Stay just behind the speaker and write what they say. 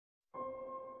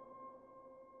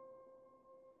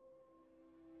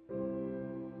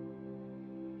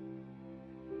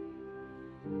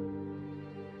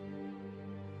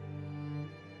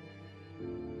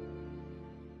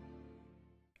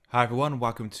Hi everyone,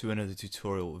 welcome to another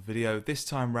tutorial video. This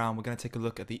time round we're going to take a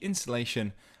look at the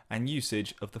installation and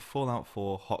usage of the Fallout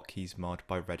 4 Hotkeys mod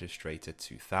by Registrator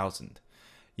 2000.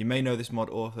 You may know this mod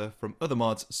author from other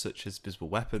mods such as Visible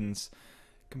Weapons,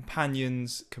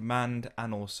 Companions, Command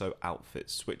and also Outfit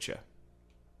Switcher.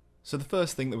 So the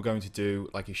first thing that we're going to do,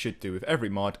 like you should do with every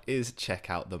mod, is check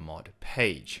out the mod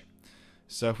page.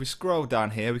 So if we scroll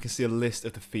down here, we can see a list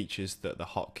of the features that the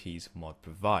Hotkeys mod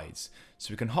provides.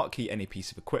 So we can hotkey any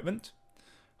piece of equipment,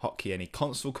 hotkey any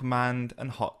console command,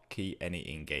 and hotkey any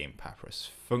in-game papyrus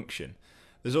function.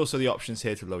 There's also the options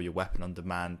here to lower your weapon on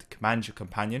demand, command your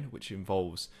companion, which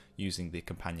involves using the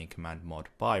companion command mod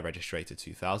by Registrator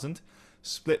 2000,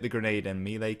 split the grenade and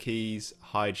melee keys,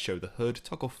 hide, show the hood,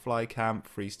 toggle fly cam,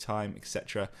 freeze time,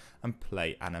 etc., and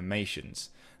play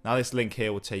animations. Now this link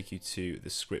here will take you to the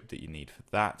script that you need for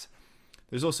that.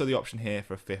 There's also the option here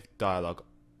for a fifth dialogue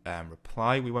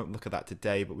reply. We won't look at that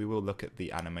today, but we will look at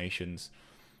the animations.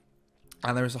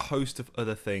 And there is a host of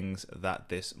other things that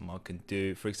this mod can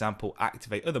do. For example,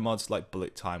 activate other mods like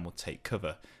bullet time or take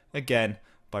cover, again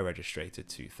by Registrator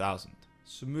 2000.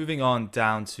 So moving on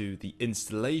down to the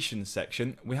installation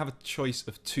section, we have a choice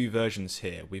of two versions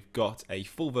here. We've got a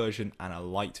full version and a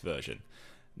light version.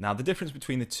 Now the difference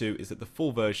between the two is that the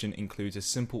full version includes a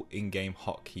simple in-game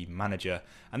hotkey manager,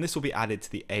 and this will be added to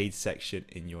the aid section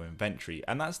in your inventory,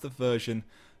 and that's the version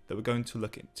that we're going to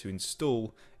look at to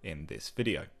install in this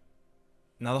video.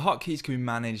 Now the hotkeys can be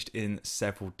managed in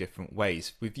several different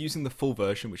ways. With using the full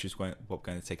version, which is what we're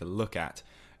going to take a look at,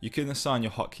 you can assign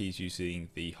your hotkeys using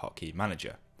the hotkey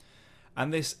manager,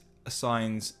 and this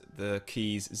assigns the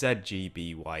keys Z, G,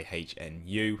 B, Y, H, N,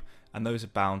 U, and those are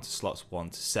bound to slots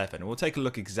 1 to 7. And we'll take a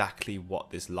look exactly what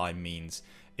this line means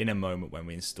in a moment when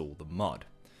we install the mod.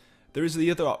 There is the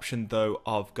other option though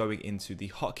of going into the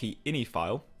hotkey ini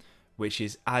file, which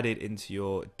is added into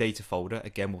your data folder.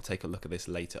 Again, we'll take a look at this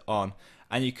later on,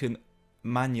 and you can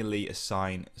manually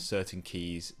assign certain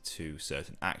keys to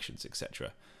certain actions,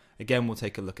 etc. Again, we'll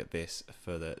take a look at this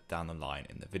further down the line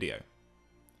in the video.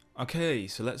 Okay,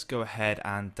 so let's go ahead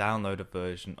and download a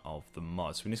version of the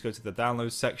mod. So we need to go to the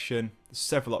download section. There's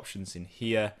several options in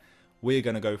here. We're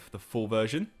going to go for the full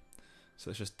version. So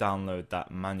let's just download that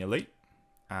manually,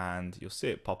 and you'll see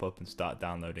it pop up and start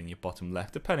downloading your bottom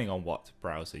left, depending on what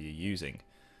browser you're using.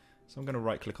 So I'm going to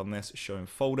right click on this, show in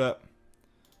folder,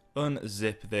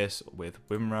 unzip this with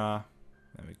WinRAR,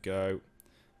 there we go,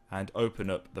 and open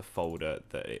up the folder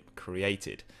that it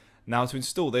created. Now to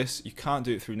install this, you can't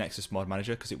do it through Nexus Mod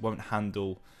Manager because it won't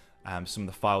handle some of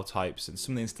the file types and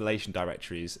some of the installation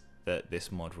directories that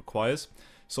this mod requires.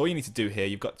 So all you need to do here,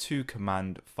 you've got two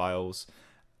command files,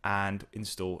 and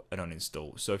install and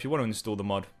uninstall. So if you want to install the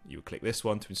mod, you would click this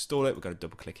one to install it. We're going to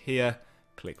double click here,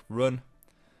 click run,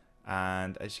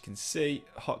 and as you can see,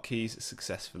 hotkeys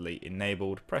successfully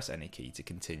enabled. Press any key to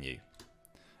continue,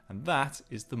 and that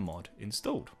is the mod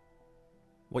installed.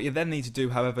 What you then need to do,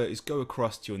 however, is go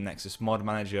across to your Nexus Mod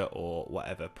Manager or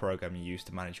whatever program you use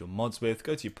to manage your mods with,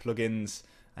 go to your plugins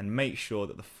and make sure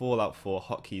that the Fallout 4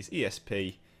 Hotkeys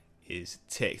ESP is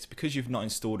ticked. Because you've not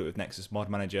installed it with Nexus Mod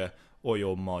Manager or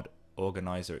your mod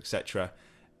organizer, etc.,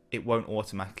 it won't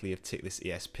automatically have ticked this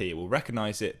ESP. It will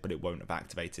recognize it, but it won't have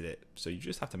activated it. So you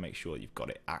just have to make sure you've got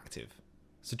it active.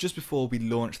 So just before we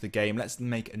launch the game, let's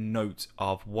make a note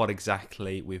of what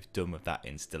exactly we've done with that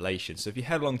installation. So if you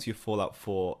head along to your Fallout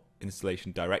 4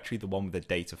 installation directory, the one with the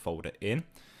data folder in,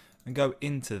 and go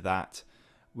into that,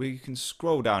 we can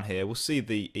scroll down here. We'll see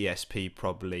the ESP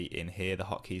probably in here, the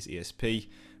hotkeys ESP.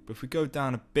 But if we go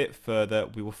down a bit further,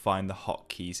 we will find the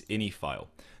hotkeys ini file.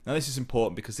 Now this is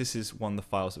important because this is one of the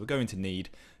files that we're going to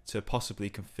need to possibly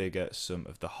configure some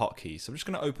of the hotkeys. So I'm just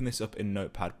going to open this up in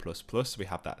Notepad++, so we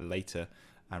have that later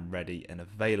and ready and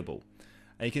available.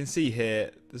 And you can see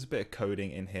here, there's a bit of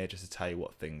coding in here just to tell you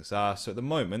what things are. So at the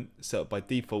moment, set up by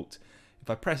default, if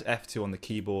I press F2 on the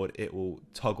keyboard, it will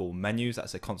toggle menus,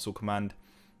 that's a console command.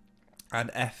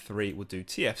 And F3 will do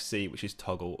TFC, which is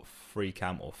toggle free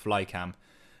cam or fly cam.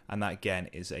 And that again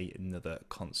is another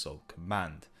console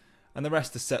command. And the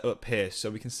rest are set up here, so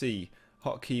we can see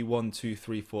hotkey 1, 2,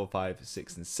 3, 4, 5,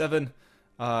 6, and 7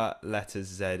 are letters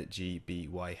Z, G, B,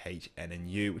 Y, H, N, and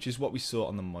U, which is what we saw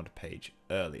on the mod page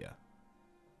earlier.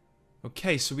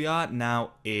 Okay, so we are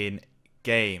now in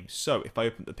game. So if I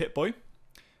open the Pip-Boy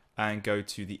and go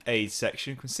to the aid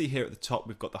section, you can see here at the top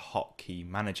we've got the hotkey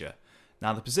manager.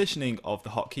 Now the positioning of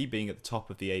the hotkey being at the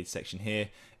top of the aid section here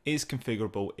is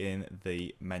configurable in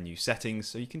the menu settings,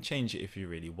 so you can change it if you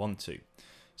really want to.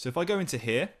 So if I go into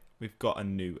here, we've got a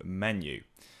new menu.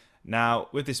 Now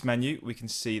with this menu, we can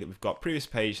see that we've got previous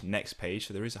page, next page,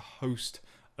 so there is a host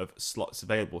of slots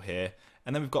available here,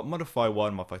 And then we've got modify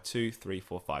 1, modify 2, 3,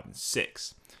 4, 5, and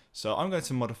 6. So I'm going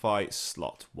to modify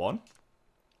slot 1.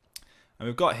 And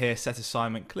we've got here set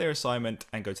assignment, clear assignment,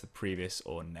 and go to the previous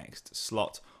or next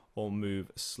slot, or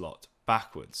move slot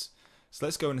backwards. So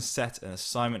let's go and set an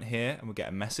assignment here, and we'll get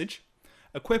a message.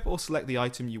 Equip or select the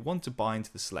item you want to bind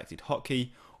to the selected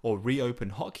hotkey, or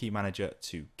reopen Hotkey Manager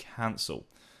to cancel.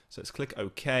 So let's click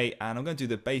OK, and I'm going to do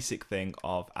the basic thing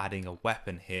of adding a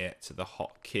weapon here to the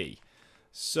hotkey.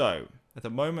 So at the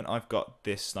moment I've got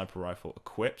this sniper rifle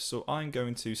equipped, so I'm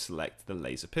going to select the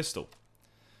laser pistol.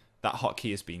 That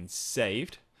hotkey has been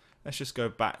saved. Let's just go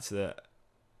back to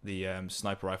the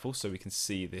sniper rifle so we can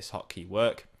see this hotkey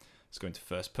work. Let's go into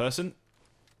first person.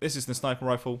 This is the sniper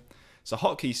rifle. So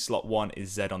hotkey slot 1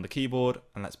 is Z on the keyboard,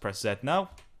 and let's press Z now.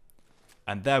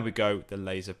 And there we go, the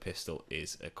laser pistol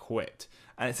is equipped.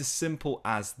 And it's as simple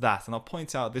as that. And I'll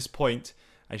point out at this point,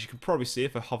 as you can probably see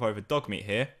if I hover over dogmeat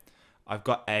here, I've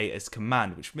got A as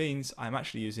command, which means I'm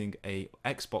actually using a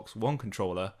Xbox One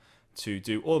controller to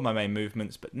do all of my main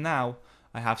movements, but now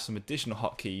I have some additional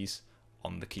hotkeys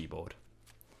on the keyboard,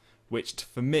 which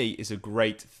for me is a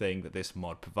great thing that this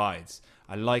mod provides.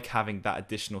 I like having that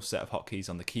additional set of hotkeys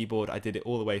on the keyboard. I did it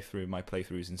all the way through my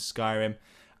playthroughs in Skyrim,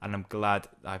 and I'm glad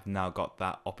I've now got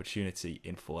that opportunity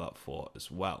in Fallout 4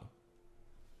 as well.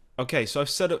 Okay, so I've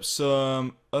set up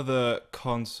some other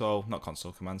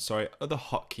other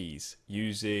hotkeys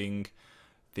using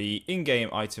the in-game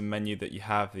item menu that you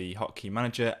have, the hotkey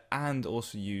manager, and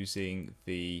also using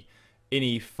the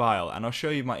ini file. And I'll show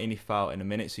you my ini file in a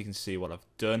minute so you can see what I've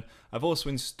done. I've also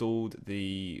installed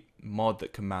the mod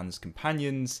that commands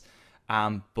companions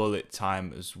and bullet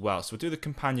time as well. So we'll do the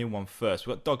companion one first.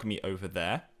 We've got dogmeat over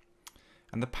there.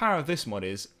 And the power of this mod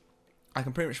is I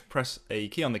can pretty much press a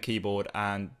key on the keyboard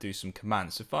and do some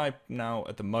commands. So if I now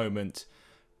at the moment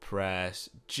press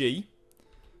G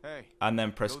and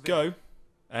then press go,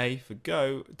 A for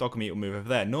go, dogmeat will move over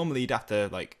there. Normally you'd have to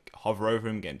like hover over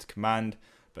him, get into command,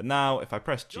 but now if I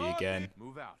press G again,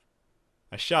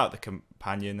 I shout the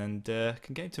companion and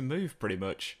can get him to move pretty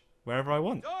much wherever I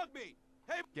want.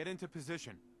 Get into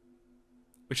position.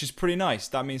 Which is pretty nice.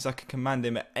 That means I can command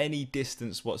him at any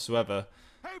distance whatsoever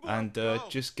and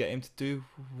just get him to do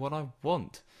what I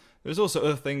want. There's also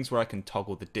other things where I can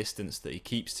toggle the distance that he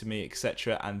keeps to me,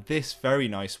 etc. And this very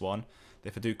nice one,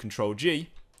 if I do Control G,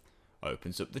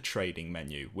 opens up the trading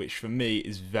menu, which for me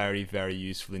is very, very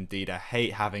useful indeed. I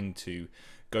hate having to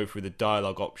go through the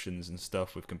dialogue options and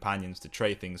stuff with companions to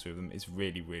trade things with them. It's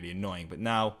really, really annoying. But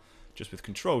now, just with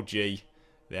Control G,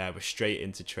 there we're straight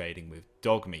into trading with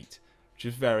dogmeat, which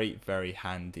is very, very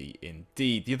handy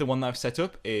indeed. The other one that I've set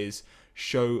up is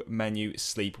show menu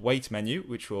sleep wait menu,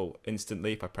 which will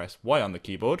instantly, if I press Y on the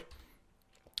keyboard,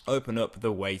 open up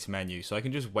the wait menu. So I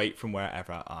can just wait from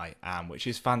wherever I am, which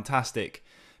is fantastic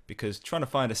because trying to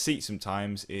find a seat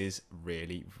sometimes is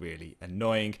really, really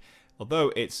annoying.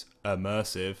 Although it's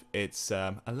immersive, it's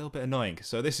a little bit annoying.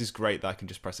 So this is great that I can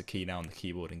just press a key now on the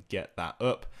keyboard and get that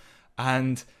up.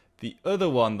 And the other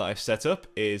one that I've set up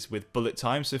is with bullet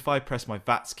time. So if I press my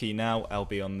VATS key now, I'll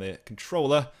be on the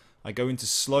controller. I go into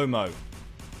slow-mo,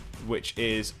 which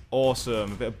is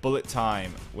awesome. A bit of bullet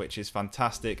time, which is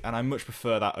fantastic. And I much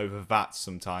prefer that over VATS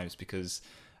sometimes because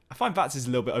I find VATS is a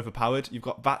little bit overpowered. You've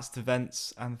got VATS to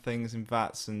vents and things in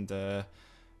VATS, and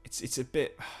it's a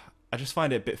bit... I just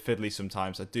find it a bit fiddly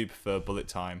sometimes. I do prefer bullet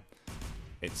time.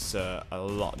 It's a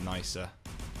lot nicer.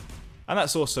 And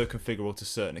that's also configurable to a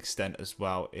certain extent as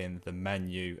well in the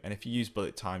menu. And if you use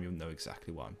bullet time, you'll know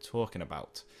exactly what I'm talking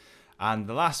about. And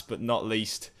the last but not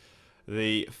least,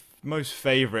 the most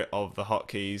favourite of the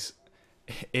hotkeys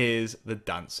is the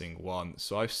dancing one.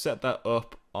 So I've set that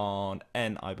up on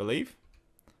N, I believe.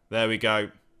 There we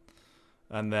go.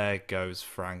 And there goes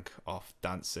Frank off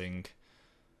dancing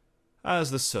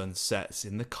as the sun sets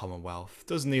in the Commonwealth.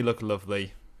 Doesn't he look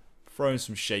lovely? Throwing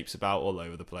some shapes about all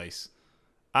over the place.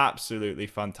 Absolutely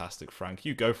fantastic, Frank.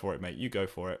 You go for it, mate. You go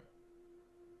for it.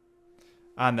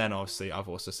 And then obviously I've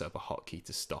also set up a hotkey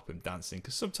to stop him dancing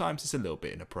because sometimes it's a little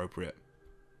bit inappropriate.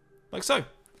 Like so.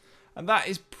 And that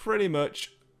is pretty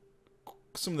much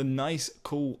some of the nice,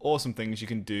 cool, awesome things you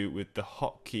can do with the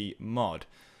hotkey mod.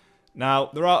 Now,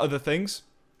 there are other things,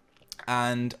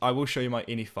 and I will show you my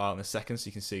ini file in a second so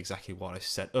you can see exactly what I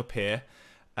set up here.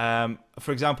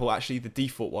 For example, actually the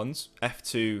default ones,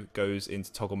 F2 goes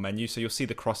into toggle menu, so you'll see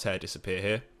the crosshair disappear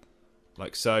here,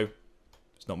 like so.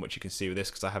 There's not much you can see with this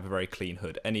because I have a very clean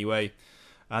HUD anyway.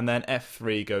 And then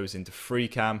F3 goes into free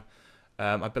cam.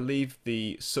 I believe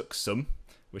the sucsum,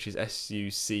 which is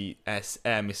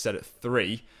SUCSM, is set at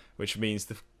 3, which means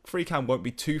the free cam won't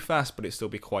be too fast, but it'll still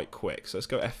be quite quick. So let's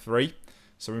go F3.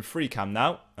 So we're in free cam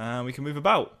now, and we can move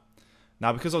about.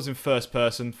 Now, because I was in first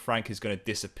person, Frank is going to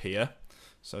disappear.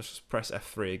 So let's just press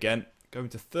F3 again, go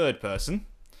into third person.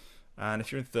 And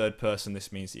if you're in third person,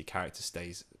 this means that your character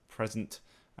stays present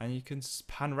and you can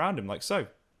pan around him like so.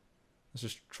 Let's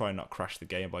just try and not crash the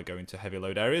game by going to heavy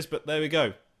load areas, but there we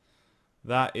go.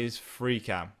 That is free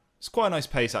cam. It's quite a nice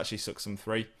pace actually, Suxum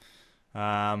 3.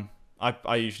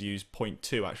 I usually use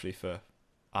 0.2 actually for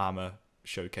armor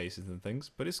showcases and things,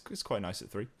 but it's quite nice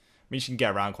at 3. Means you can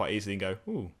get around quite easily and go,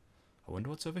 ooh, I wonder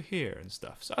what's over here and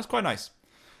stuff. So that's quite nice.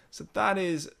 So that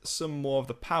is some more of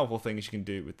the powerful things you can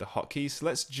do with the hotkeys. So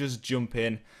let's just jump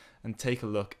in and take a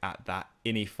look at that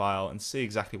ini file and see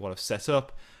exactly what I've set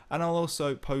up. And I'll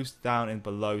also post down in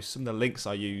below some of the links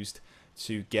I used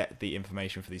to get the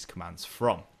information for these commands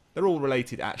from. They're all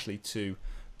related actually to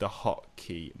the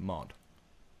hotkey mod.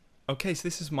 Okay, so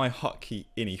this is my hotkey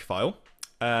ini file.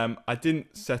 I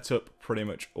didn't set up pretty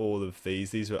much all of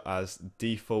these. These are as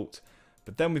default.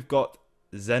 But then we've got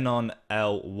Xenon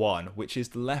L1, which is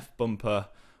the left bumper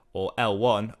or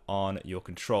L1 on your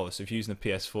controller. So if you're using a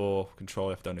PS4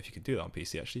 controller, I don't know if you can do that on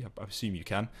PC actually, I assume you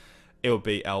can. It will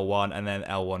be L1, and then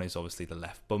L1 is obviously the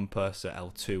left bumper, so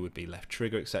L2 would be left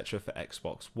trigger, etc. for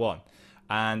Xbox One.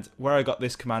 And where I got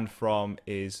this command from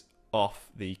is off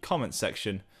the comment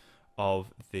section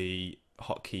of the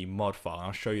hotkey mod file.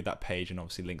 I'll show you that page, and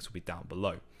obviously links will be down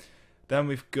below. Then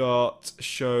we've got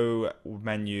show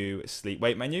menu, sleep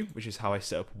wait menu, which is how I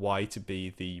set up Y to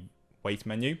be the wait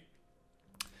menu.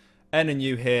 N and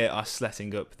U here are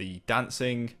setting up the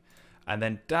dancing. And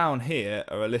then down here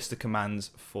are a list of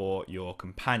commands for your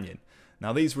companion.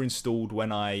 Now these were installed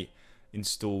when I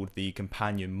installed the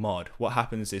companion mod. What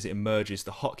happens is it merges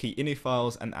the hotkey ini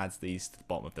files and adds these to the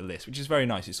bottom of the list, which is very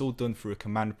nice. It's all done through a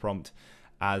command prompt,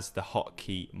 as the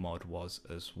hotkey mod was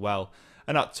as well.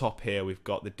 And up top here we've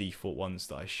got the default ones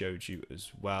that I showed you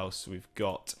as well. So we've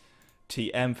got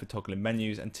TM for toggling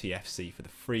menus and TFC for the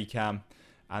free cam.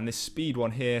 And this speed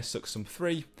one here, Suxum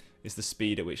 3, is the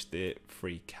speed at which the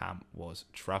free cam was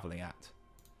traveling at.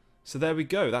 So there we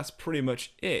go, that's pretty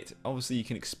much it. Obviously you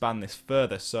can expand this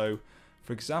further. So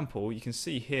for example, you can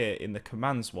see here in the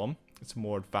commands one, it's a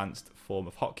more advanced form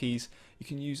of hotkeys. You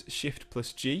can use Shift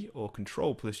plus G or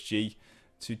Control plus G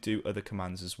to do other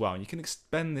commands as well. And you can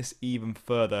expand this even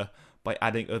further by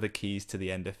adding other keys to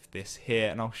the end of this here,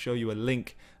 and I'll show you a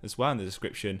link as well in the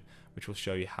description which will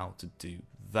show you how to do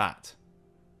that.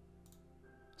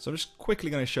 So I'm just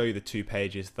quickly going to show you the 2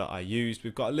 pages that I used.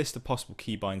 We've got a list of possible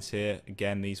keybinds here.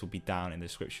 Again, these will be down in the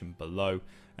description below.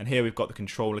 And here we've got the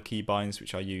controller keybinds,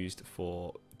 which I used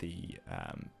for the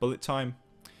bullet time.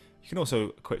 You can also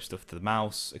equip stuff to the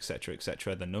mouse, etc,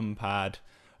 etc, the numpad.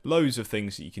 Loads of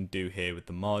things that you can do here with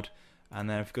the mod. And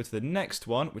then if we go to the next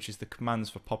one, which is the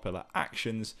commands for popular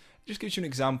actions, it just gives you an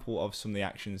example of some of the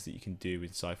actions that you can do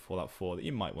inside Fallout 4 that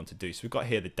you might want to do. So we've got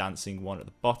here the dancing one at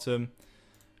the bottom.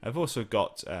 I've also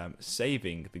got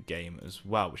saving the game as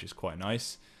well, which is quite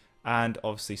nice. And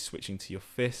obviously switching to your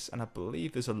fists. And I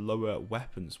believe there's a lower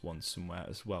weapons one somewhere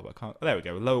as well. But I can't. Oh, there we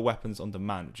go. Lower weapons on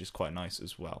demand, which is quite nice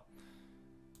as well.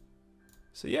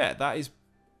 So yeah, that is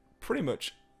pretty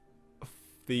much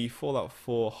the Fallout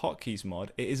 4 Hotkeys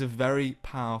mod. It is a very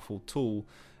powerful tool,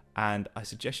 and I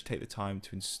suggest you take the time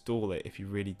to install it if you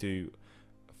really do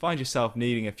find yourself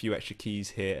needing a few extra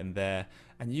keys here and there,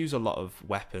 and use a lot of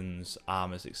weapons,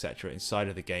 armors, etc. inside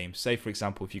of the game. Say for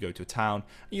example, if you go to a town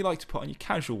and you like to put on your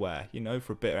casual wear, you know,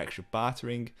 for a bit of extra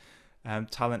bartering,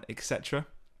 talent, etc.,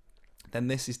 then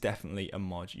this is definitely a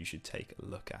mod you should take a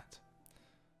look at.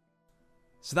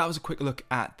 So that was a quick look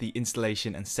at the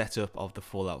installation and setup of the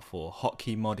Fallout 4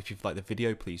 hotkey mod. If you've liked the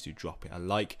video, please do drop it a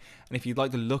like. And if you'd like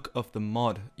the look of the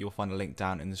mod, you'll find a link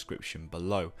down in the description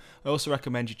below. I also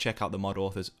recommend you check out the mod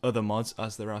author's other mods,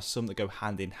 as there are some that go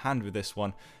hand in hand with this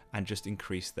one and just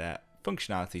increase their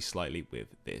functionality slightly with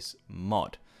this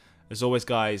mod. As always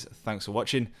guys, thanks for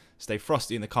watching, stay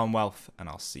frosty in the Commonwealth, and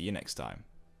I'll see you next time.